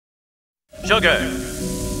sugar,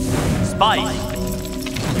 spice,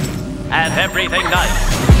 and everything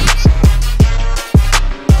nice.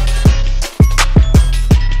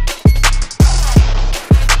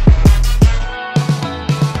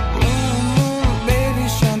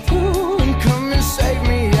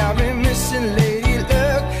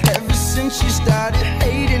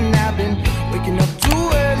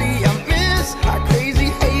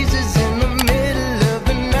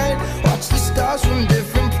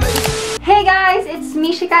 It's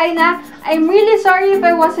me, Shekainah. I'm really sorry if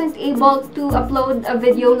I wasn't able to upload a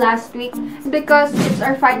video last week because it's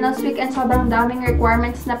our finals week and sobrang daming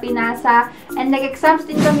requirements na pinasa and nag-exams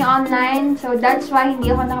din kami online, so that's why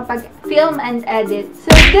hindi ako nakapag-film and edit.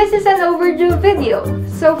 So this is an overdue video.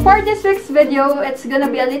 So for this week's video, it's gonna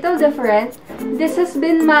be a little different. This has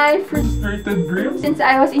been my frustrated dream since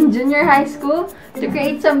I was in junior high school to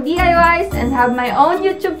create some DIYs and have my own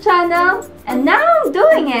YouTube channel, and now I'm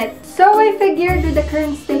doing it. So I figured with the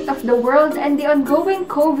current state of the world and the ongoing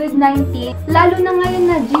COVID-19, lalo na ngayon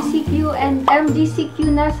na GCQ and MGCQ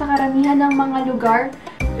na sa karamihan ng mga lugar,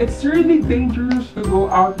 it's really dangerous to go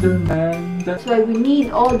out there, man. That's why we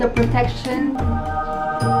need all the protection.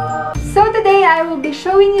 So today I will be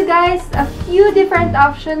showing you guys a few different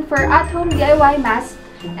options for at-home DIY masks.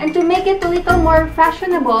 And to make it a little more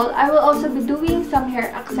fashionable, I will also be doing some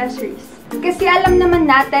hair accessories. Kasi alam naman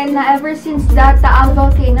natin na ever since the Taal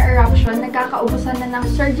volcano eruption, nagkakaubusan na ng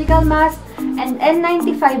surgical mask and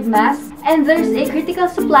N95 masks, and there's a critical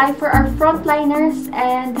supply for our frontliners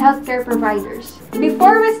and healthcare providers.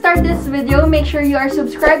 Before we start this video, make sure you are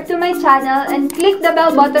subscribed to my channel and click the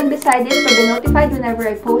bell button beside it to be notified whenever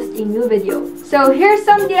I post a new video. So here's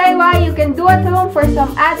some DIY you can do at home for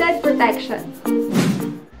some added protection.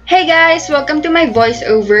 Hey guys! Welcome to my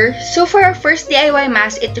voiceover. So for our first DIY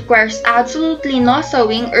mask, it requires absolutely no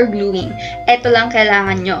sewing or gluing. Ito lang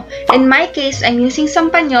kailangan nyo. In my case, I'm using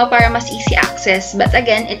some panyo para mas easy access. But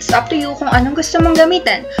again, it's up to you kung anong gusto mong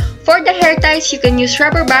gamitin. For the hair ties, you can use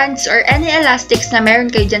rubber bands or any elastics na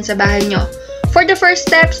meron kayo dyan sa bahay nyo. For the first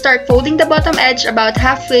step, start folding the bottom edge about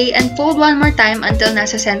halfway and fold one more time until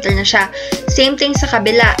nasa center na siya. Same thing sa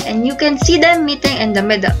kabila, and you can see them meeting in the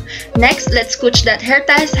middle. Next, let's scooch that hair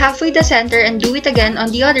ties halfway the center and do it again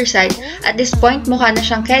on the other side. At this point, mukha na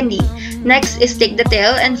siyang candy. Next is take the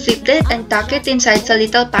tail and flip it and tuck it inside the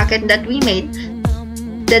little packet that we made.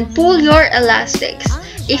 Then pull your elastics.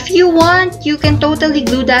 If you want, you can totally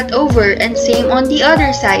glue that over, and same on the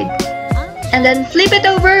other side. And then flip it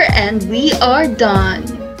over and we are done.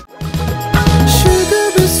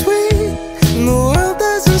 Sugar be sweet, the world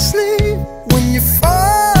doesn't sleep when you're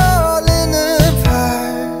falling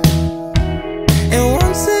apart. And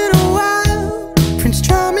once in a while, Prince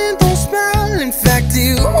Charming don't smile. In fact,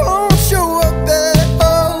 he won't show up at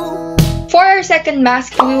all. For our second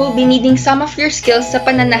mask, we will be needing some of your skills sa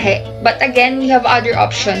pananahe. But again, we have other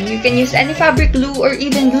options. You can use any fabric glue or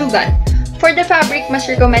even glue gun. For the fabric, mas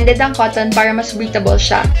recommended ang cotton para mas breathable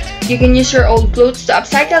siya. You can use your old clothes to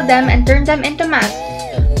upcycle them and turn them into masks.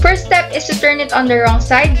 First step is to turn it on the wrong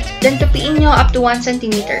side, then tupiin nyo up to 1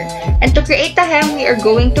 cm. And to create the hem, we are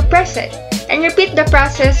going to press it. And repeat the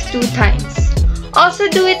process 2 times. Also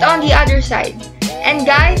do it on the other side. And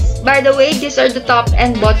guys, by the way, these are the top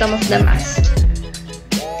and bottom of the mask.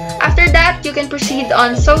 After that, you can proceed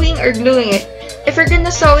on sewing or gluing it. If you're gonna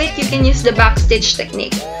sew it, you can use the backstitch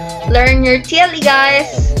technique. Learn your TLE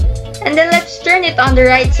guys! And then let's turn it on the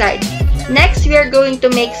right side. Next, we are going to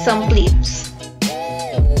make some pleats.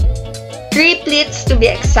 3 pleats to be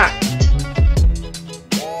exact.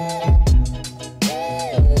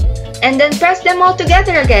 And then press them all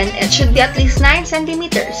together again. It should be at least 9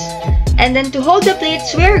 centimeters. And then to hold the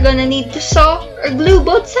pleats, we are gonna need to sew or glue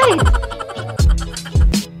both sides.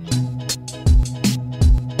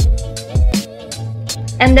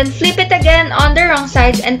 And then flip it again on the wrong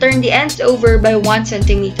side and turn the ends over by 1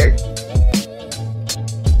 cm.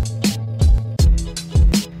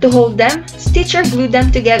 To hold them, stitch or glue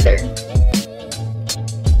them together.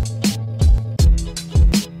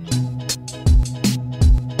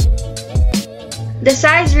 The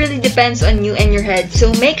size really depends on you and your head,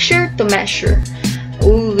 so make sure to measure.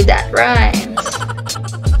 Ooh, that rhymes.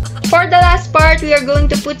 For the last part, we are going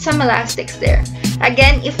to put some elastics there.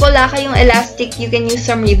 Again, if wala kayong elastic, you can use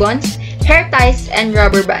some ribbons, hair ties, and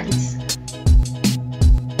rubber bands.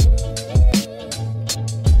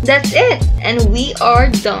 That's it, and we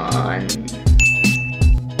are done.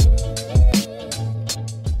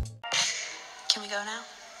 Can we go now?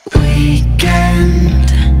 Weekend,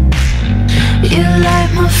 you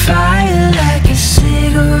light my fire like a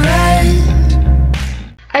cigarette.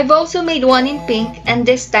 I've also made one in pink, and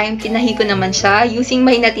this time tinahi ko naman siya using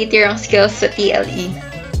my natitirang skills sa TLE.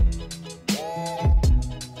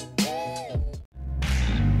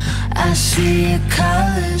 I see your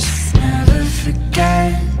colors, never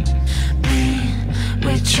forget me.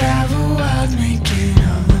 We travel wild, making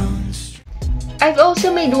our own. I've also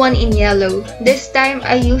made one in yellow. This time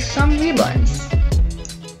I used some ribbons.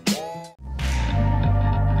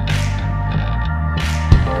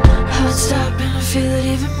 Stop and I feel it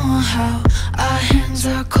even more, how our hands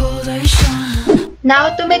are cold, I shine.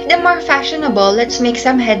 Now, to make them more fashionable, let's make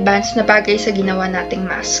some headbands na bagay sa ginawa nating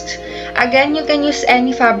masks. Again, you can use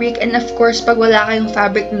any fabric, and of course, pag wala kayong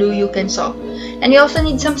fabric glue, you can sew. And you also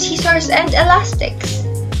need some scissors and elastics.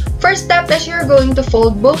 First step is you're going to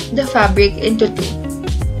fold both the fabric into two.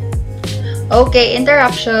 Okay,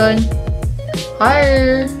 interruption.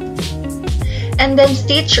 Har. And then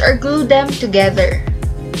stitch or glue them together.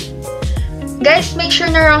 Guys, make sure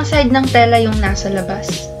na wrong side ng tela yung nasa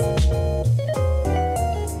labas.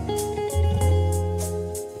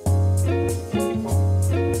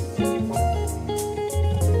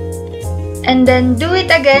 And then, do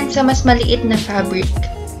it again sa mas maliit na fabric.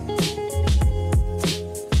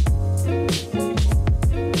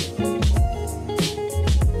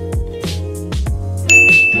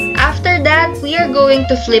 After that, we are going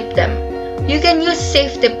to flip them. You can use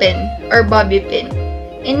safety pin or bobby pin.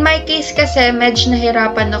 In my case kasi, medyo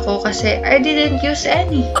nahirapan ako kasi I didn't use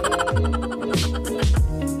any.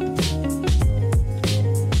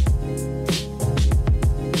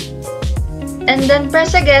 And then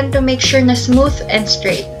press again to make sure na smooth and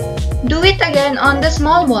straight. Do it again on the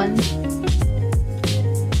small one.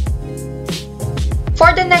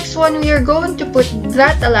 For the next one, we are going to put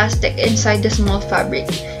that elastic inside the small fabric.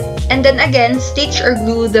 And then again, stitch or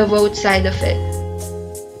glue the both side of it.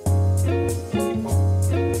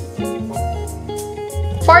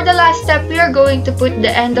 For the last step, we are going to put the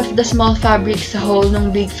end of the small fabric sa hole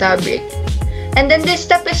ng big fabric. And then this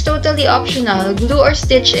step is totally optional. Glue or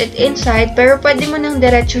stitch it inside, pero pwede mo nang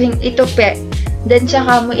diretsuhin itupi. Then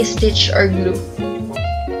saka mo i-stitch or glue.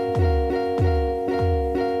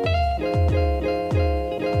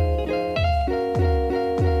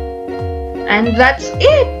 And that's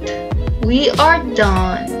it! We are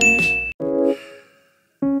done!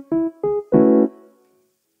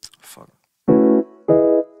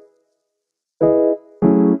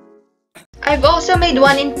 I've also made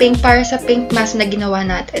one in pink para sa pink mask na ginawa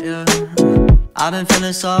natin. I've been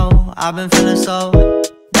feeling so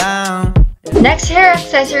down. Next, hair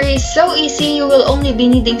accessory is so easy. You will only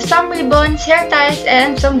be needing some ribbons, hair ties,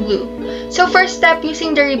 and some glue. So first step,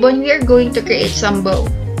 using the ribbon, we are going to create some bow.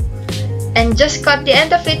 And just cut the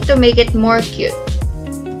end of it to make it more cute.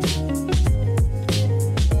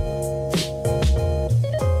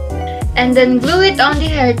 And then glue it on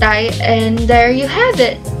the hair tie, and there you have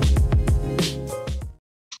it!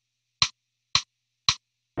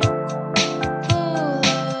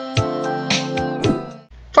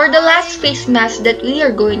 For the last face mask that we are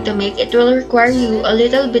going to make, it will require you a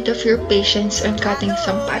little bit of your patience on cutting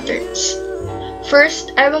some patterns.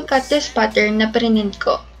 First, I will cut this pattern na prinint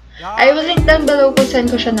ko. I will link down below kung saan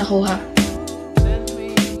ko siya nakuha.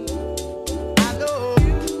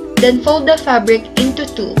 Then fold the fabric into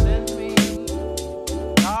two.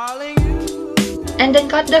 And then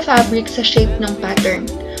cut the fabric sa shape ng pattern.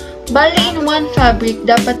 Bale, in one fabric,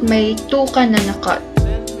 dapat may 2 ka na na-cut.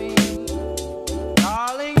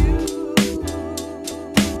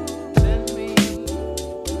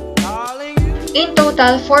 In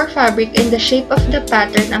total, 4 fabric in the shape of the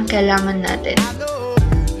pattern ang kailangan natin.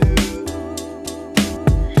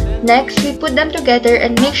 Next, we put them together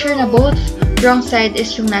and make sure na both wrong side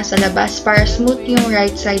is yung nasa labas para smooth yung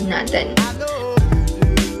right side natin.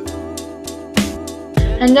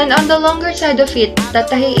 And then on the longer side of it,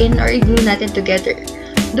 tatahiin or i-glue natin together.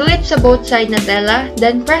 Do it sa both side na tela,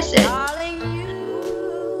 then press it.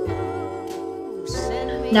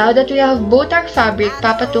 Now that we have both our fabric,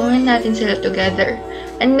 papatungan natin sila together.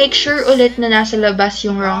 And make sure ulit na nasa labas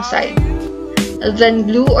yung wrong side. Then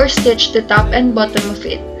glue or stitch the top and bottom of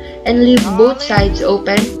it. And leave both sides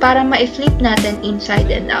open para ma-flip natin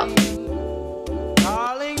inside and out.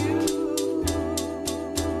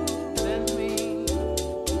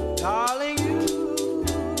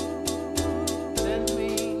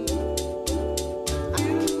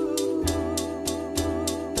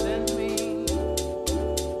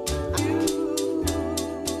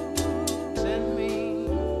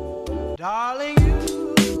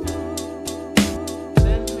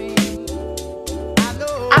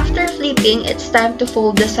 After flipping, it's time to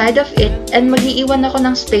fold the side of it and mag-iiwan ako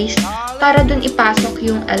ng space para dun ipasok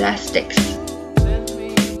yung elastics.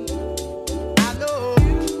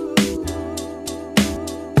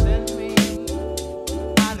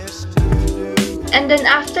 And then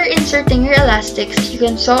after inserting your elastics, you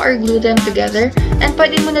can sew or glue them together. And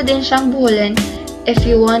pwede mo na din siyang buhulin if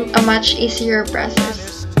you want a much easier process.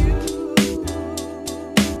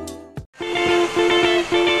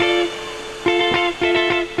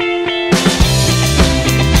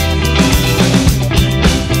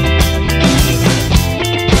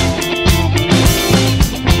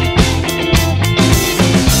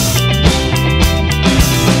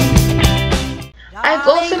 I've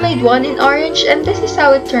also made one in orange, and this is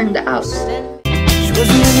how it turned out. She was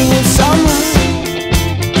living in summer,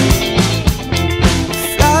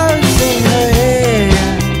 flowers in her hair.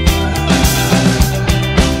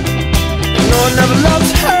 No one ever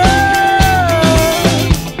loved her.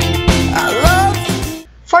 I love.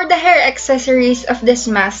 For the hair accessories of this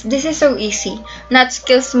mask, this is so easy. Not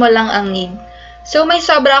skills mo lang ang need. So, may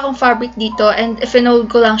sobra akong fabric dito, and if-inold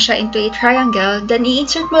ko lang siya into a triangle, then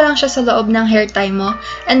i-insert mo lang siya sa loob ng hair tie mo,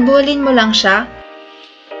 and buhulin mo lang siya.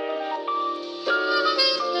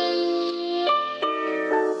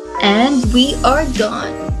 And we are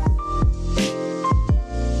done!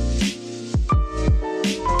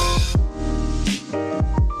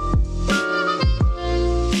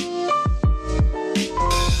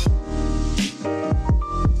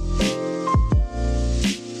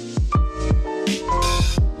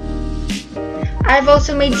 I've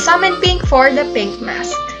also made some in pink for the pink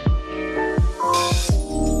mask.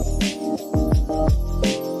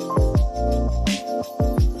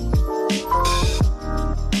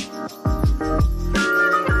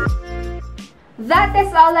 That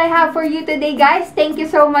is all I have for you today, guys. Thank you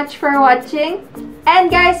so much for watching.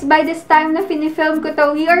 And guys, by this time na finifilm ko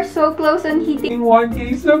to, we are so close on hitting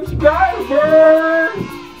 1K subscribers!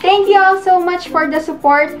 Thank you all so much for the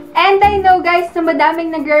support. And I know guys na madaming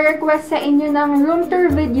nagre-request sa inyo ng room tour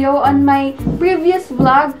video on my previous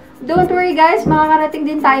vlog. Don't worry guys, makakarating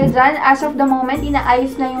din tayo dyan. As of the moment,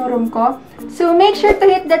 inaayos na yung room ko. So make sure to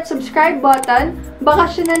hit that subscribe button.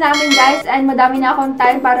 Bakasyon na namin guys, and madami na akong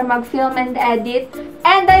time para mag-film and edit.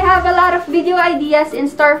 And I have a lot of video ideas in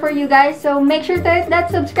store for you guys, so make sure to hit that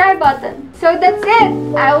subscribe button. So that's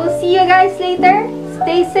it! I will see you guys later.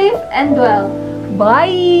 Stay safe and well.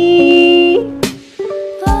 Bye!